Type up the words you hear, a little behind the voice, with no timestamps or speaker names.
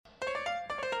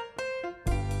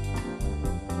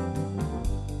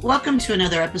Welcome to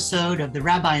another episode of The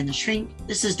Rabbi and the Shrink.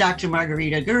 This is Dr.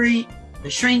 Margarita Guri, the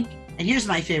Shrink, and here's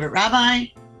my favorite rabbi,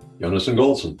 Jonas and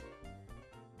Goldson.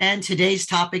 And today's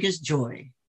topic is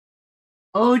joy.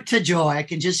 Ode to joy. I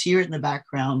can just hear it in the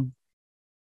background.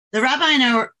 The rabbi and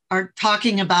I are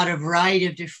talking about a variety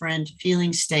of different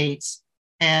feeling states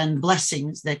and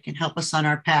blessings that can help us on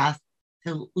our path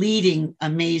to leading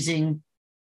amazing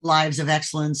lives of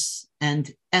excellence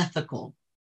and ethical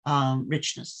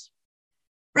richness.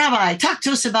 Rabbi, talk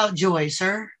to us about joy,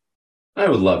 sir. I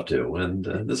would love to. And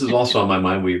this is also on my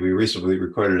mind. We recently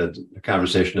recorded a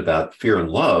conversation about fear and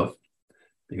love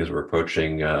because we're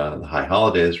approaching the high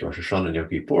holidays, Rosh Hashanah and Yom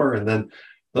Kippur. And then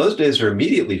those days are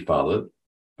immediately followed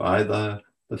by the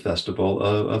festival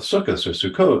of Sukkot or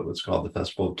Sukkot, what's called the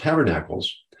Festival of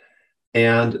Tabernacles.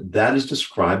 And that is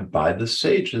described by the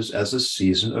sages as a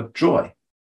season of joy.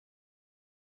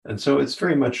 And so it's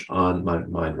very much on my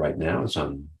mind right now. It's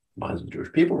on minds of the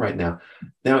Jewish people right now.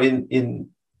 Now, in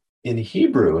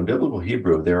Hebrew, in biblical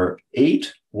Hebrew, there are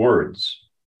 8 words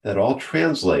that all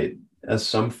translate as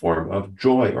some form of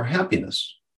joy or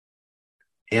happiness.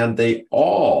 And they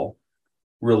all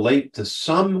relate to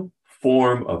some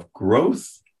form of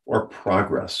growth or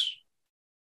progress.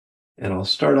 And I'll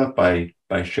start off by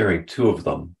sharing 2 of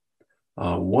them.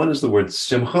 One is the word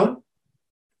simcha,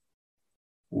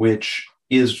 which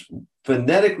is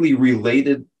phonetically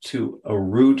related to a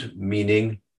root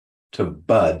meaning to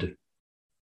bud.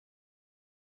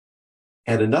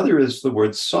 And another is the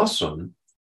word sason,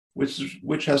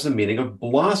 which has the meaning of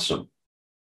blossom.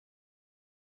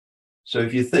 So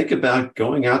if you think about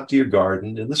going out to your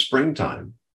garden in the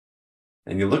springtime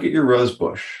and you look at your rose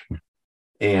bush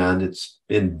and it's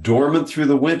been dormant through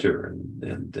the winter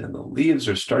and the leaves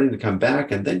are starting to come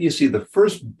back, and then you see the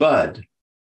first bud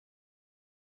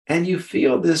and you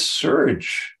feel this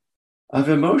surge of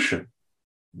emotion.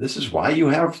 This is why you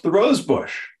have the rose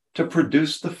bush, to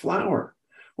produce the flower.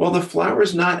 Well, the flower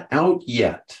is not out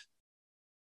yet,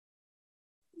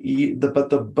 but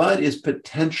the bud is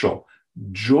potential.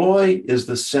 Joy is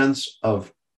the sense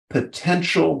of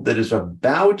potential that is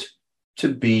about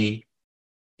to be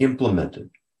implemented.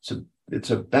 So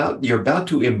you're about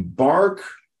to embark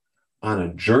on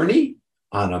a journey,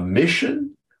 on a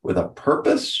mission with a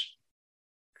purpose.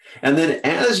 And then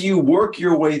as you work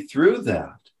your way through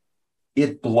that,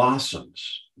 it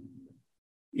blossoms.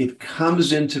 It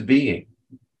comes into being.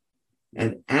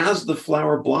 And as the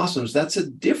flower blossoms, that's a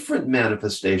different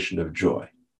manifestation of joy.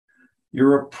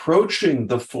 You're approaching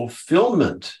the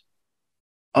fulfillment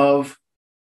of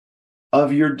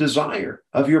your desire,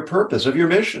 of your purpose, of your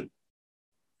mission.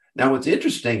 Now, what's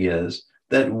interesting is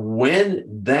that when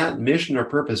that mission or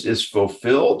purpose is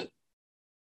fulfilled,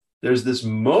 there's this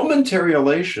momentary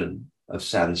elation of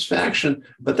satisfaction,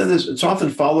 but then it's often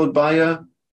followed by a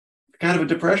kind of a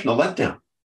depression, a letdown.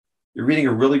 You're reading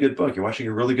a really good book, you're watching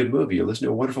a really good movie, you're listening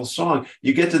to a wonderful song,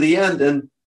 you get to the end and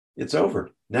it's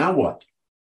over. Now what?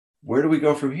 Where do we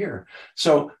go from here?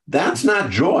 So that's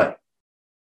not joy.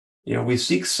 You know, we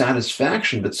seek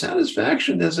satisfaction, but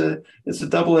satisfaction is a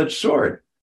double-edged sword.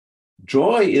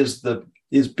 Joy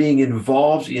is being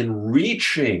involved in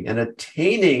reaching and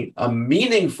attaining a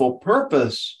meaningful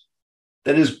purpose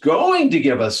that is going to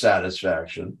give us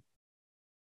satisfaction.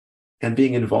 And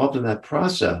being involved in that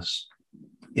process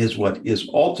is what is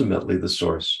ultimately the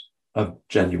source of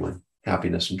genuine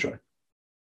happiness and joy.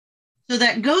 So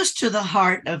that goes to the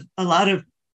heart of a lot of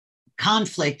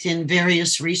conflict in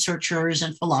various researchers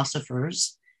and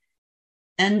philosophers.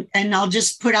 And I'll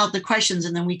just put out the questions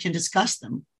and then we can discuss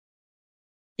them.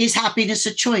 Is happiness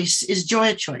a choice? Is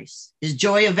joy a choice? Is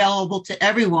joy available to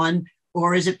everyone,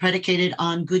 or is it predicated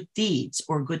on good deeds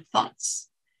or good thoughts?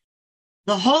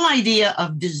 The whole idea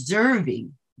of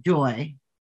deserving joy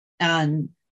and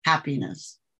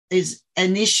happiness is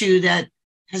an issue that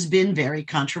has been very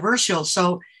controversial.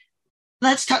 So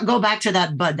let's go back to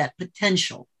that bud, that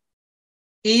potential.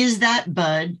 Is that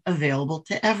bud available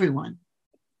to everyone?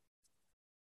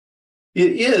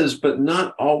 It is, but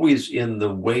not always in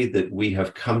the way that we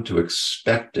have come to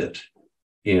expect it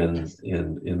in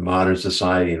modern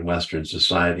society and Western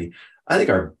society. I think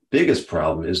our biggest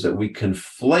problem is that we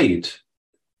conflate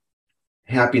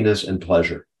happiness and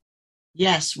pleasure.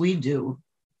 Yes, we do.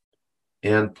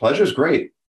 And pleasure is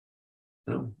great.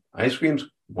 You know, ice cream's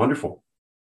wonderful.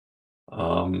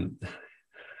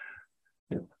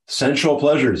 Sensual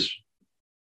pleasures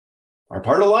are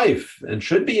part of life and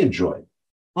should be enjoyed.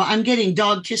 Well, I'm getting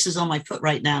dog kisses on my foot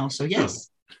right now, so yes.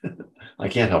 I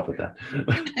can't help with that.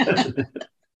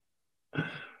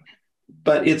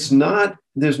 But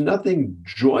there's nothing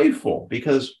joyful,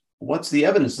 because what's the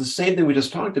evidence? The same thing we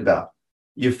just talked about.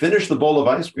 You finish the bowl of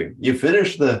ice cream. You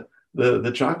finish the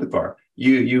chocolate bar.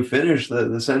 You finish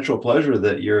the sensual pleasure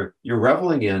that you're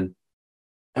reveling in.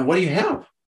 And what do you have?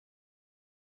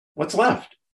 What's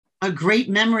left? A great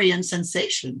memory and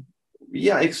sensation.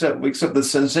 Yeah, except the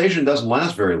sensation doesn't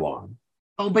last very long.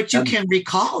 Oh, but you can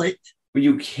recall it.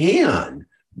 You can,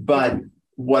 but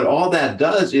what all that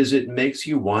does is it makes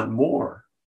you want more.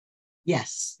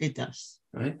 Yes, it does.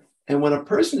 Right? And when a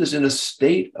person is in a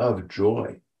state of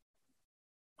joy,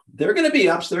 there are going to be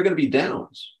ups, there are going to be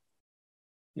downs.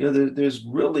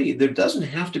 There doesn't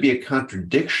have to be a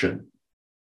contradiction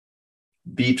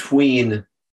between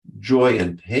joy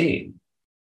and pain.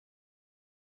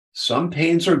 Some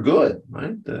pains are good,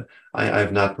 right?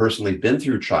 I've not personally been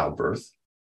through childbirth.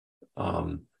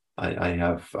 I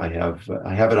have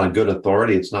it on good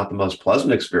authority. It's not the most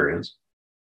pleasant experience.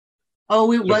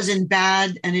 Oh, it wasn't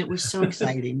bad, and it was so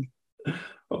exciting.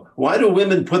 Why do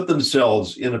women put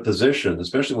themselves in a position,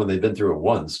 especially when they've been through it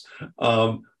once?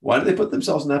 Why do they put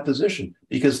themselves in that position?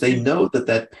 Because they know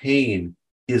that pain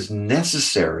is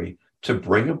necessary to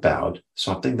bring about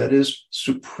something that is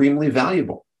supremely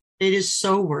valuable. It is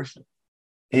so worth it.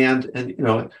 And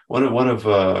one of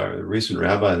recent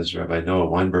rabbis, Rabbi Noah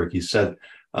Weinberg, he said,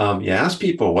 you ask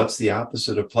people what's the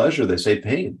opposite of pleasure, they say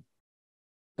pain.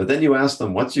 But then you ask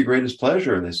them, what's your greatest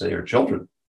pleasure? And they say, your children.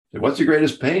 What's your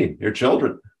greatest pain? Your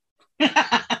children.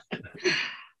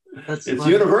 It's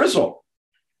universal.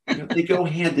 They go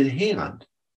hand in hand.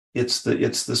 It's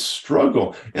the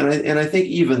struggle. And I think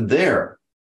even there,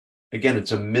 again,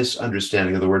 it's a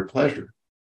misunderstanding of the word pleasure,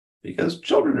 because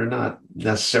children are not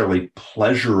necessarily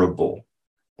pleasurable,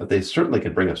 but they certainly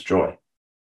can bring us joy.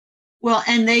 Well,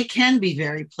 and they can be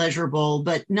very pleasurable,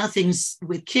 but nothing's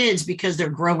with kids because they're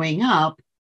growing up.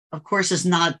 Of course, it's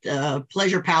not a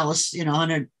pleasure palace,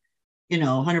 100%,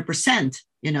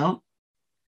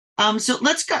 So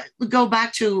let's go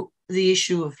back to the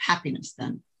issue of happiness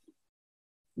then.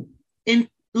 In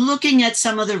looking at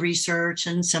some of the research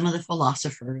and some of the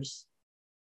philosophers,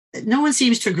 no one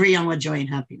seems to agree on what joy and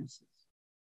happiness is.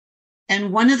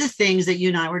 And one of the things that you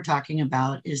and I were talking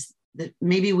about is that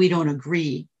maybe we don't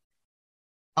agree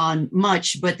on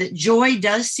much, but that joy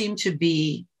does seem to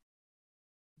be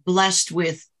blessed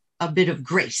with a bit of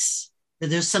grace,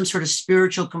 that there's some sort of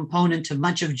spiritual component to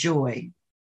much of joy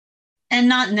and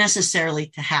not necessarily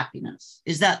to happiness.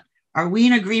 Are we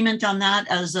in agreement on that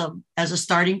as a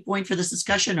starting point for this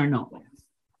discussion or no?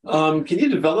 Can you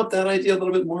develop that idea a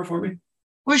little bit more for me?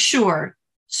 Well, sure.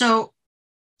 So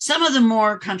some of the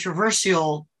more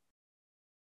controversial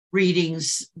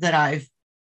readings that I've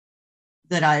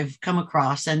come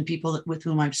across and people with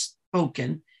whom I've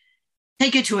spoken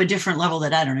take it to a different level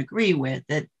that I don't agree with,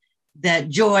 that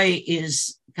joy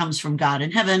comes from God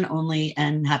in heaven only,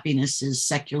 and happiness is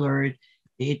secular.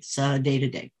 It's day to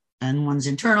day, and one's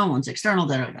internal, one's external.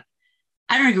 Da, da, da.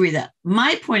 I don't agree with that.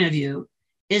 My point of view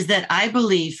is that I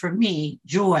believe, for me,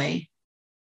 joy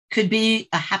could be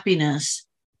a happiness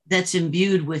that's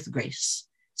imbued with grace,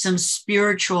 some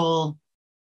spiritual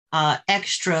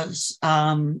extras,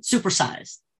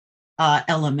 supersized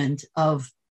element of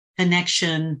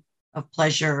connection, of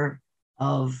pleasure,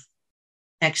 of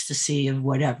ecstasy, of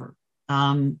whatever.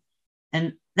 And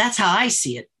that's how I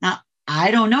see it. Now,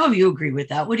 I don't know if you agree with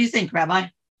that. What do you think, Rabbi?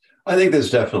 I think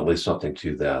there's definitely something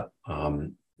to that.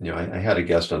 I had a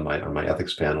guest on my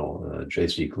ethics panel,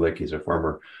 J.C. Glick. He's a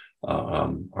former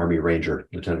Army Ranger,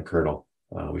 Lieutenant Colonel.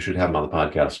 We should have him on the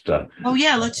podcast.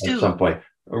 Let's do at some point.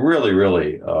 A really,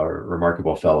 really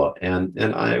remarkable fellow. And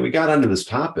we got onto this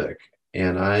topic,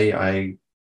 and I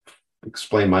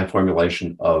explained my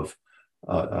formulation of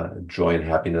joy and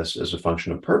happiness as a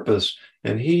function of purpose,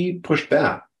 and he pushed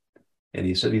back. And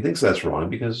he said he thinks that's wrong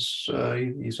because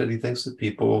he said he thinks that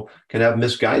people can have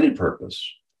misguided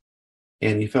purpose.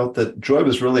 And he felt that joy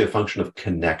was really a function of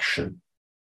connection.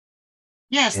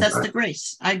 Yes, that's the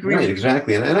grace. I agree. Right,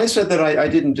 exactly. And I said that I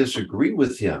didn't disagree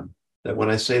with him, that when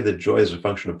I say that joy is a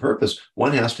function of purpose,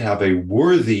 one has to have a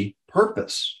worthy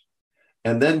purpose.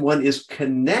 And then one is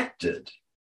connected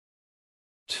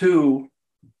to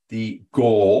the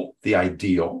goal, the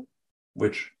ideal,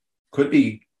 which could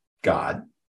be God.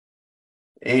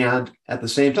 And at the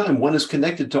same time, one is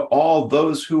connected to all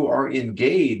those who are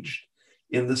engaged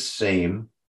in the same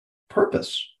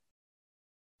purpose,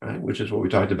 right? Which is what we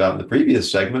talked about in the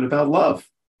previous segment about love,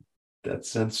 that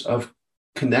sense of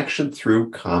connection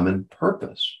through common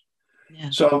purpose. Yeah.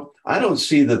 So I don't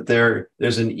see that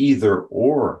there's an either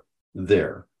or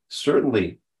there.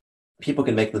 Certainly, people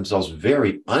can make themselves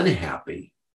very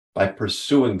unhappy by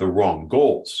pursuing the wrong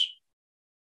goals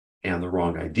and the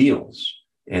wrong ideals,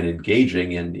 and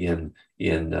engaging in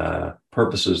in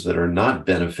purposes that are not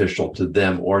beneficial to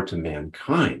them or to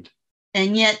mankind.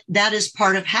 And yet that is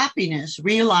part of happiness,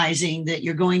 realizing that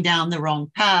you're going down the wrong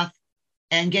path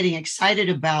and getting excited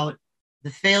about the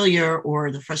failure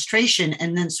or the frustration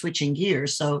and then switching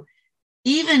gears. So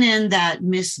even in that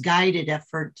misguided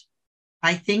effort,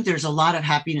 I think there's a lot of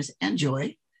happiness and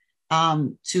joy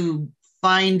to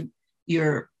find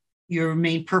your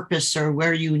main purpose or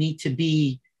where you need to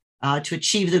be to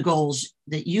achieve the goals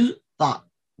that you thought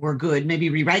were good. Maybe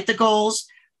rewrite the goals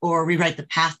or rewrite the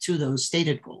path to those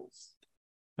stated goals.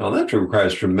 Now, that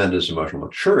requires tremendous emotional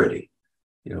maturity.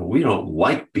 We don't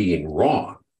like being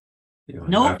wrong.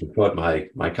 Nope. I have to quote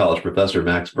my college professor,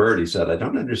 Max Bird. He said, "I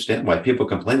don't understand why people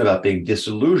complain about being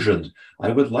disillusioned. I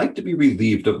would like to be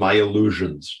relieved of my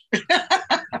illusions."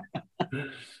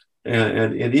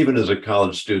 and even as a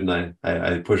college student,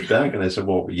 I pushed back and I said,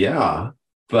 "Well, yeah,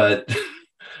 but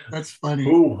that's funny.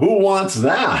 Who wants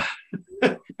that?"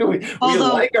 we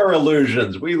like our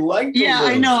illusions. We like to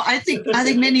I live. know. I think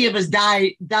many of us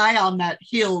die on that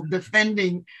hill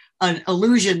defending an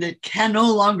illusion that can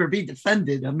no longer be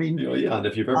defended. I mean, and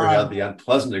if you've ever had the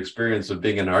unpleasant experience of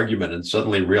being in an argument and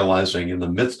suddenly realizing in the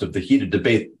midst of the heated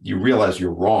debate, you realize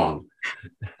you're wrong.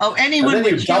 Oh, anyone and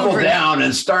then with you children, double down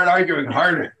and start arguing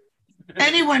harder.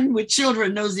 Anyone with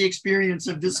children knows the experience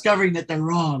of discovering that they're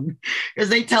wrong, because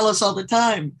they tell us all the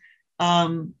time.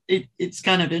 It's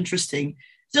kind of interesting.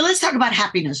 So let's talk about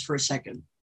happiness for a second.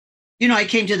 I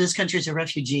came to this country as a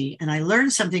refugee, and I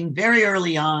learned something very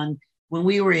early on when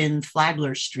we were in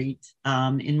Flagler Street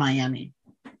in Miami.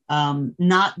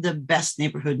 Not the best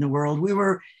neighborhood in the world. We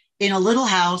were in a little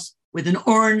house with an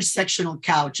orange sectional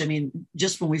couch. I mean,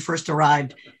 just when we first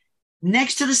arrived,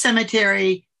 next to the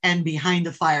cemetery and behind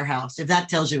the firehouse, if that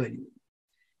tells you anything.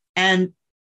 And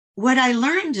what I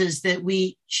learned is that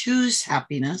we choose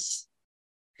happiness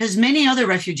because many other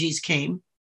refugees came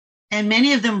and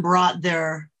many of them brought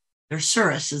their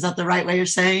surus, is that the right way of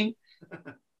saying?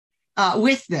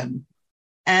 With them.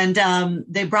 And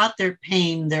they brought their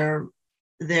pain,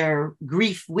 their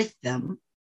grief with them.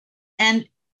 And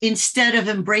instead of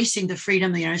embracing the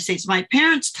freedom of the United States, my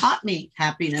parents taught me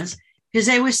happiness because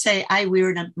they would say,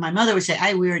 my mother would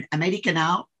say, we're in America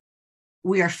now.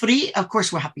 We are free. Of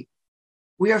course, we're happy.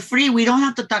 We are free. We don't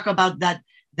have to talk about that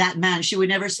man. She would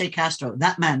never say Castro,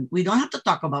 that man. We don't have to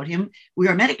talk about him. We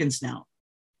are Americans now.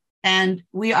 And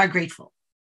we are grateful.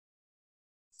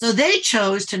 So they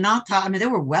chose to not talk. I mean, they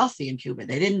were wealthy in Cuba.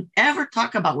 They didn't ever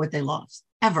talk about what they lost,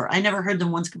 ever. I never heard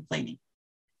them once complaining.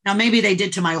 Now, maybe they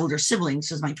did to my older siblings,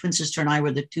 because my twin sister and I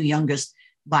were the two youngest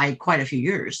by quite a few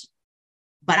years.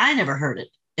 But I never heard it.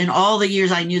 In all the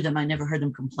years I knew them, I never heard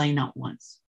them complain, not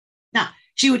once. Now,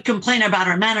 she would complain about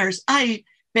our manners.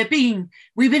 Pepin,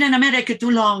 we've been in America too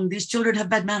long. These children have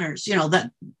bad manners,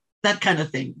 that kind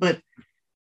of thing. But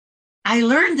I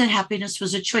learned that happiness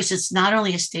was a choice. It's not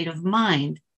only a state of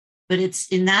mind, but it's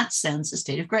in that sense a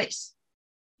state of grace.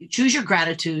 You choose your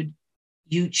gratitude.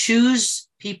 You choose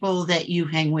people that you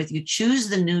hang with. You choose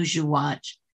the news you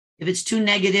watch. If it's too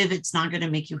negative, it's not going to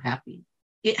make you happy.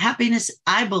 Happiness,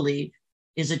 I believe,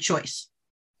 is a choice.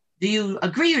 Do you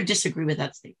agree or disagree with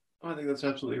that statement? I think that's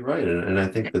absolutely right. And I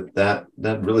think that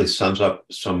really sums up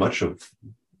so much of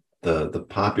the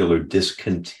popular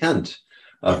discontent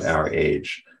of our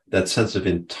age, that sense of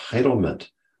entitlement.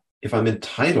 If I'm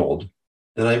entitled,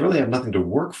 then I really have nothing to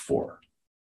work for.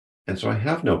 And so I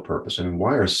have no purpose. I mean,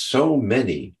 why are so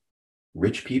many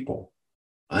rich people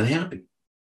unhappy?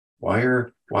 Why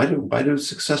do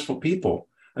successful people?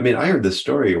 I mean, I heard this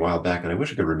story a while back, and I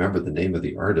wish I could remember the name of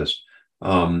the artist,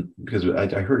 because I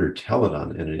heard her tell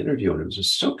it in an interview, and it was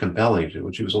just so compelling.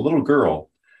 When she was a little girl,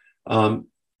 and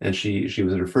she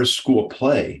was at her first school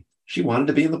play, she wanted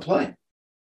to be in the play.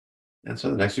 And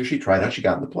so the next year she tried out, she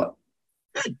got in the play.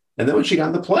 And then when she got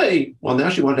in the play, well, now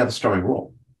she wanted to have a starring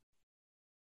role.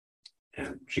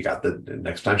 And she got the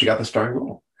next time she got the starring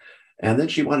role. And then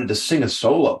she wanted to sing a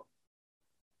solo.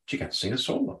 She got to sing a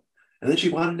solo. And then she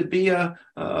wanted to be a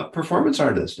performance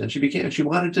artist. And she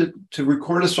wanted to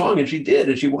record a song, and she did.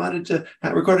 And she wanted to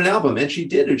record an album, and she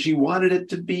did. And she wanted it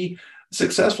to be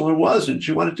successful, and it was. And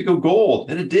she wanted to go gold,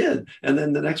 and it did. And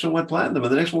then the next one went platinum,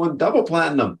 and the next one went double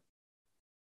platinum.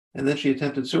 And then she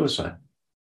attempted suicide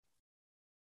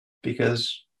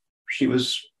because she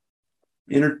was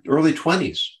in her early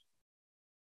 20s.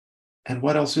 And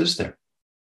what else is there?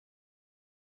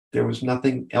 There was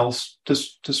nothing else to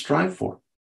strive for.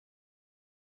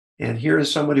 And here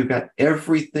is someone who got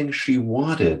everything she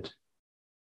wanted,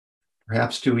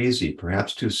 perhaps too easy,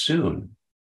 perhaps too soon,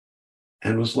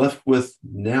 and was left with,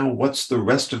 now what's the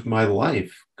rest of my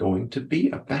life going to be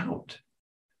about?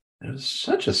 And it was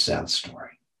such a sad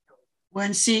story.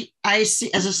 When I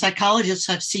see, as a psychologist,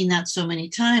 I've seen that so many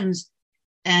times.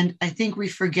 And I think we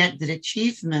forget that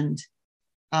achievement,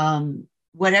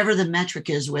 whatever the metric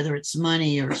is, whether it's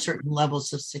money or certain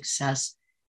levels of success,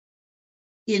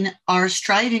 in our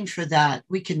striving for that,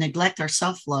 we can neglect our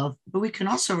self-love, but we can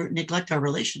also neglect our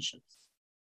relationships.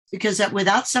 Because that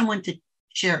without someone to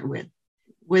share it with,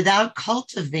 without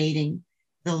cultivating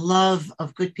the love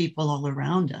of good people all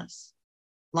around us,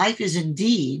 life is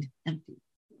indeed empty.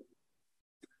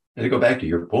 And to go back to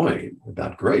your point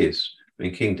about grace, I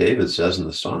mean, King David says in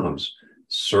the Psalms,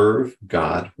 serve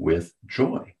God with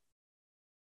joy,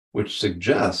 which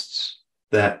suggests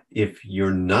that if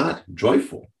you're not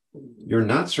joyful, you're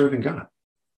not serving God.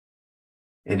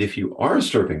 And if you are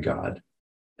serving God,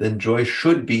 then joy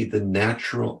should be the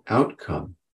natural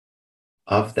outcome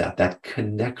of that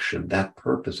connection, that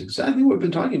purpose, exactly what we've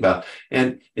been talking about.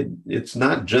 And it's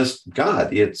not just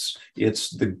God, it's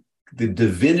the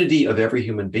divinity of every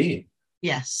human being.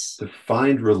 Yes. To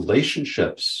find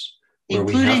relationships where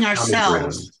including we have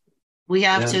ourselves. We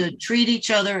have to treat each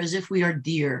other as if we are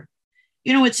dear.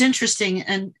 You know, it's interesting,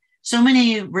 and so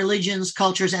many religions,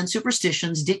 cultures, and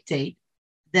superstitions dictate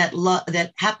that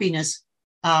that happiness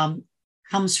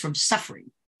comes from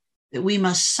suffering, that we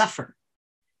must suffer.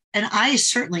 And I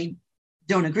certainly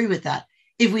don't agree with that.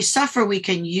 If we suffer, we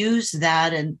can use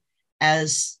that and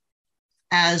as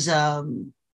a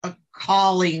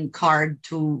calling card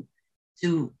to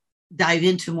dive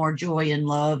into more joy and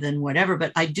love and whatever.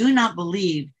 But I do not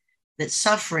believe that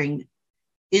suffering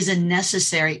is a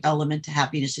necessary element to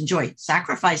happiness and joy.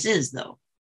 Sacrifice is, though.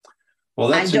 Well,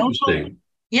 that's interesting.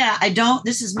 I don't.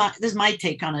 This is my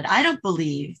take on it. I don't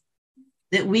believe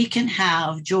that we can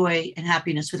have joy and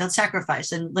happiness without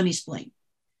sacrifice. And let me explain.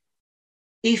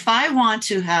 If I want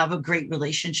to have a great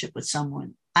relationship with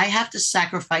someone, I have to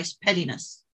sacrifice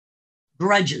pettiness,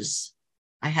 grudges.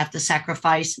 I have to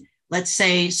sacrifice, let's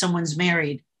say someone's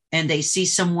married and they see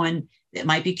someone that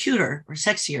might be cuter or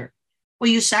sexier. Well,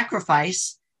 you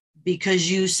sacrifice because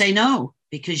you say no,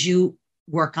 because you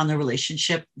work on the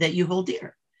relationship that you hold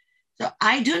dear. So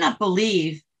I do not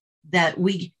believe that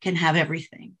we can have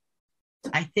everything.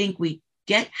 I think we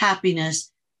get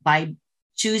happiness by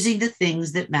choosing the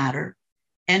things that matter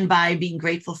and by being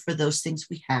grateful for those things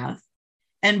we have.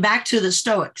 And back to the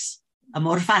Stoics,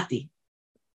 amor fati.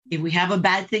 If we have a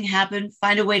bad thing happen,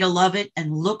 find a way to love it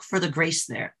and look for the grace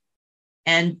there.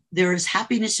 And there is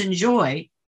happiness and joy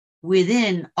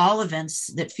within all events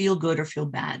that feel good or feel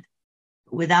bad.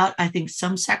 Without, I think,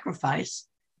 some sacrifice,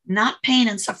 not pain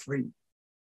and suffering,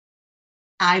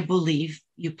 I believe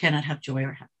you cannot have joy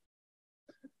or happiness.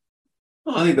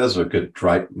 Well, I think that's a good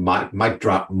mic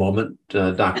drop moment,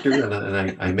 Doctor,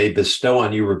 and I may bestow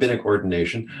on you rabbinic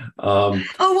ordination. Oh,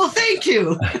 well, thank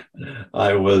you.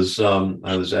 I was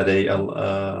at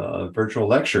a virtual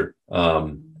lecture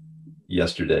last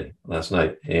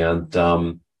night,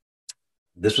 and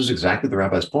this was exactly the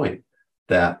rabbi's point,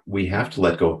 that we have to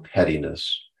let go of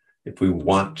pettiness if we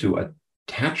want to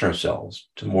attach ourselves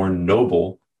to more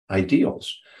noble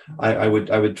ideals. I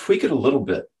would tweak it a little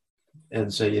bit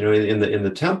and say, you know, in the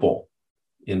temple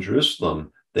in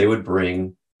Jerusalem, they would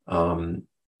bring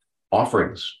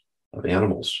offerings of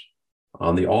animals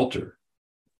on the altar.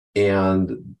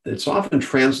 And it's often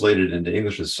translated into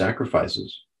English as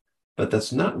sacrifices, but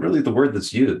that's not really the word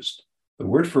that's used. The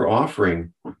word for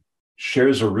offering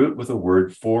shares a root with a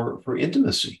word for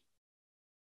intimacy.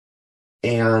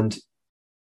 And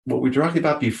what we talked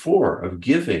about before of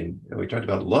giving, we talked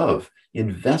about love,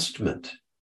 investment.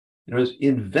 You know, is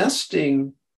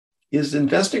investing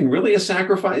really a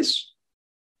sacrifice?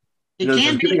 You know,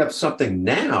 I'm giving up something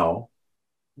now,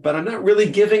 but I'm not really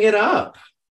giving it up.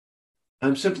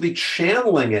 I'm simply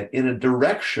channeling it in a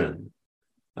direction.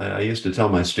 I used to tell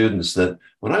my students that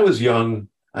when I was young,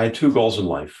 I had two goals in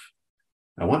life.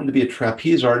 I wanted to be a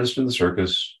trapeze artist in the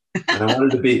circus, and I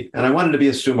wanted to be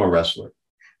a sumo wrestler.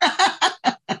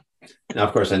 Now,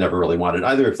 of course, I never really wanted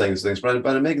either of things, but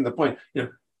I'm making the point, you know,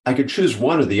 I could choose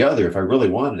one or the other if I really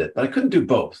wanted it, but I couldn't do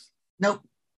both. Nope.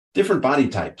 Different body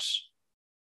types.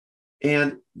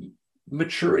 And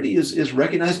maturity is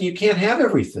recognizing you can't have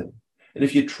everything. And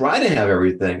if you try to have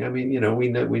everything, I mean, you know, we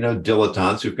know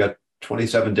dilettantes who've got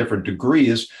 27 different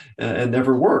degrees and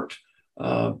never worked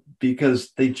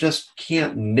because they just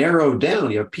can't narrow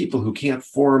down. You have people who can't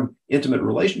form intimate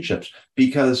relationships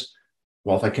because,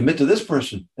 well, if I commit to this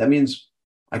person, that means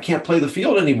I can't play the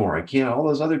field anymore. I can't, all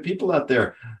those other people out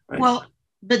there. Right? Well,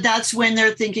 but that's when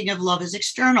they're thinking of love as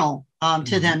external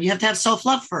to them. You have to have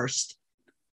self-love first.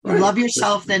 You love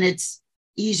yourself, then it's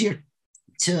easier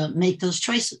to make those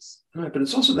choices. Right, but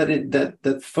it's also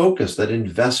that focus, that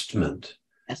investment.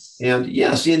 Yes. And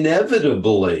yes,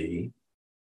 inevitably,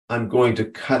 I'm going to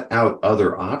cut out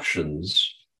other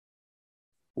options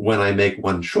when I make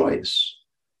one choice.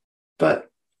 But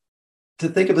to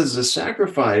think of it as a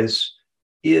sacrifice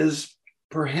is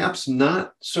perhaps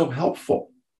not so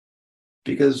helpful,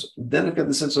 because then I've got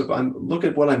the sense of, look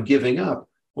at what I'm giving up.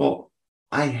 Well,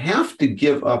 I have to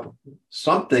give up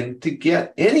something to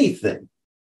get anything.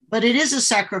 But it is a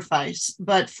sacrifice,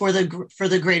 but for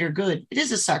the greater good. It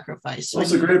is a sacrifice.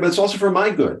 It's greater, but it's also for my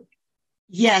good.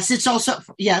 Yes, it's also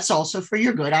for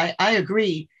your good. I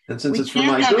agree. And since it's for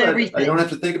my good, I don't have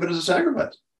to think of it as a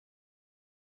sacrifice.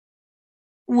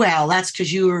 Well, that's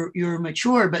because you're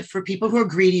mature. But for people who are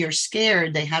greedy or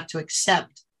scared, they have to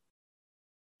accept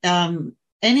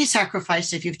any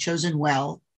sacrifice, if you've chosen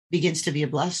well, begins to be a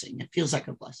blessing. It feels like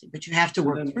a blessing, but you have to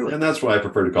work through it. And that's why I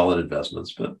prefer to call it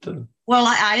investments. But well,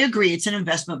 I agree, it's an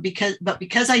investment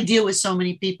because I deal with so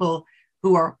many people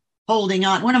who are holding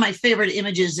on. One of my favorite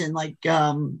images in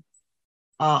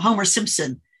Homer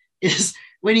Simpson is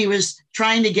when he was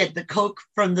trying to get the Coke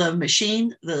from the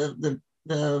machine, the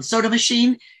soda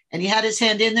machine, and he had his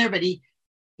hand in there, but he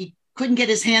couldn't get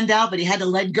his hand out, but he had to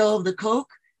let go of the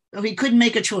Coke. So he couldn't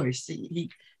make a choice.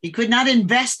 He could not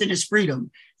invest in his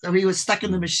freedom. So he was stuck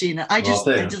in the machine.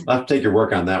 I'll take your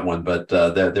work on that one, but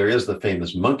there is the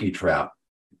famous monkey trap.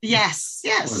 Yes.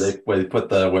 Where they put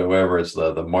wherever it's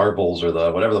the marbles or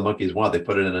whatever the monkeys want, they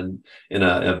put it in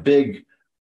a big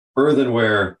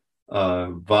earthenware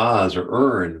vase or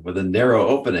urn with a narrow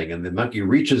opening, and the monkey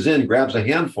reaches in, grabs a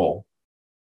handful,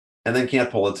 and then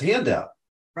can't pull its hand out.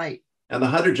 Right. And the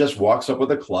hunter just walks up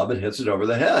with a club and hits it over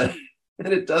the head,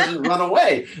 and it doesn't run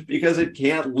away because it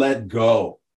can't let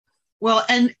go. Well,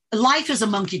 and life is a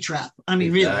monkey trap. I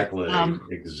mean, exactly. Really,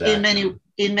 exactly.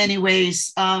 In many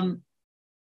ways,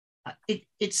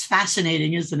 it's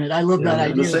fascinating, isn't it? I love that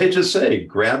idea. The sages say,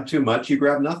 "Grab too much, you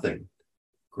grab nothing.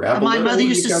 Grab." My mother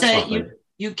used to say,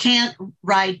 "You can't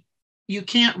ride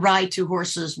 2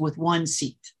 horses with one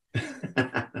seat."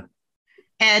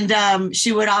 And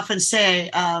she would often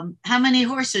say, "How many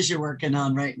horses you're working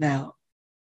on right now?"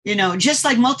 Just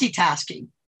like multitasking.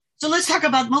 So let's talk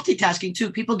about multitasking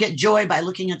too. People get joy by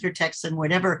looking at their texts and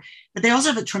whatever, but they also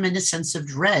have a tremendous sense of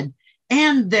dread,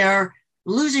 and they're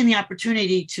losing the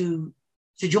opportunity to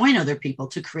join other people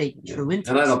to create true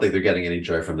intimacy. And I don't think they're getting any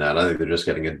joy from that. I think they're just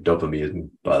getting a dopamine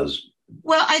buzz.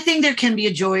 Well, I think there can be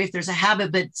a joy if there's a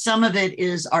habit, but some of it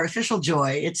is artificial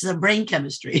joy. It's the brain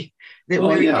chemistry. And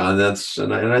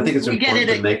I think it's important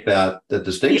to make that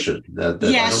distinction.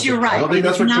 Yes, you're right. I don't think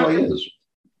that's what joy is.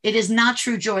 It is not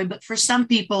true joy, but for some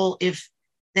people, if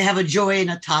they have a joy in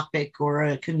a topic or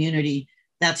a community,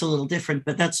 that's a little different,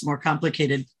 but that's more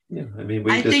complicated. Yeah, I mean,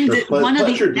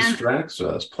 pleasure distracts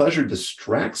us. Pleasure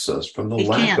distracts us from the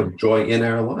lack of joy in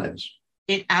our lives.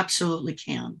 It absolutely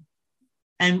can.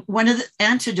 And one of the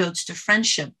antidotes to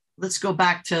friendship, let's go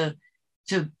back to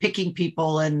picking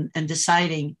people and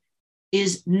deciding,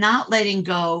 is not letting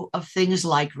go of things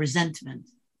like resentment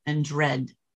and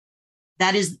dread.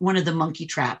 That is one of the monkey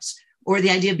traps, or the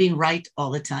idea of being right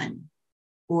all the time,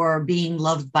 or being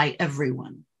loved by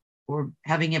everyone, or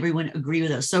having everyone agree with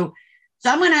us. So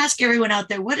I'm going to ask everyone out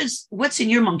there, what's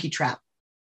in your monkey trap?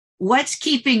 What's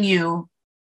keeping you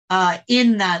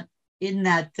in that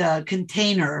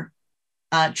container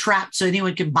trapped so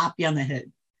anyone can bop you on the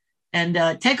head? And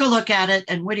take a look at it,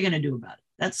 and what are you going to do about it?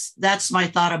 That's my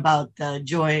thought about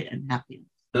joy and happiness.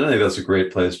 And I think that's a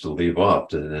great place to leave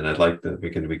off. And I'd like that we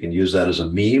can use that as a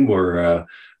meme or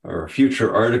a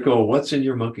future article. What's in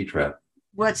your monkey trap?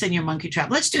 What's in your monkey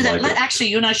trap? Let's do that. Actually,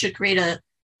 you and I should create a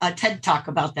TED Talk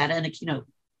about that and a keynote.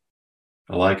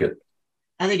 I like it.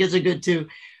 I think it's a good too.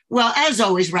 Well, as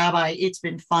always, Rabbi, it's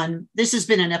been fun. This has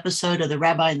been an episode of The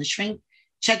Rabbi and the Shrink.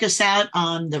 Check us out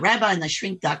on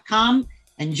therabbiandtheshrink.com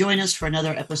and join us for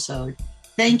another episode.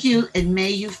 Thank you, and may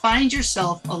you find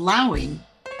yourself allowing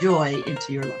joy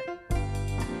into your life.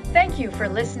 Thank you for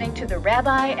listening to The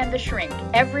Rabbi and the Shrink,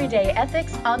 Everyday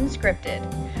Ethics Unscripted.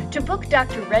 To book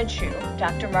Dr. Red Shoe,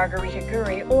 Dr. Margarita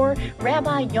Guri, or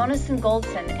Rabbi Yonason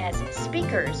Goldson as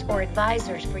speakers or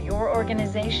advisors for your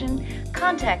organization,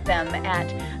 contact them at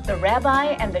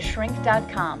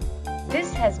therabbiandtheshrink.com.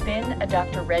 This has been a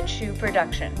Dr. Red Shoe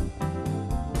production.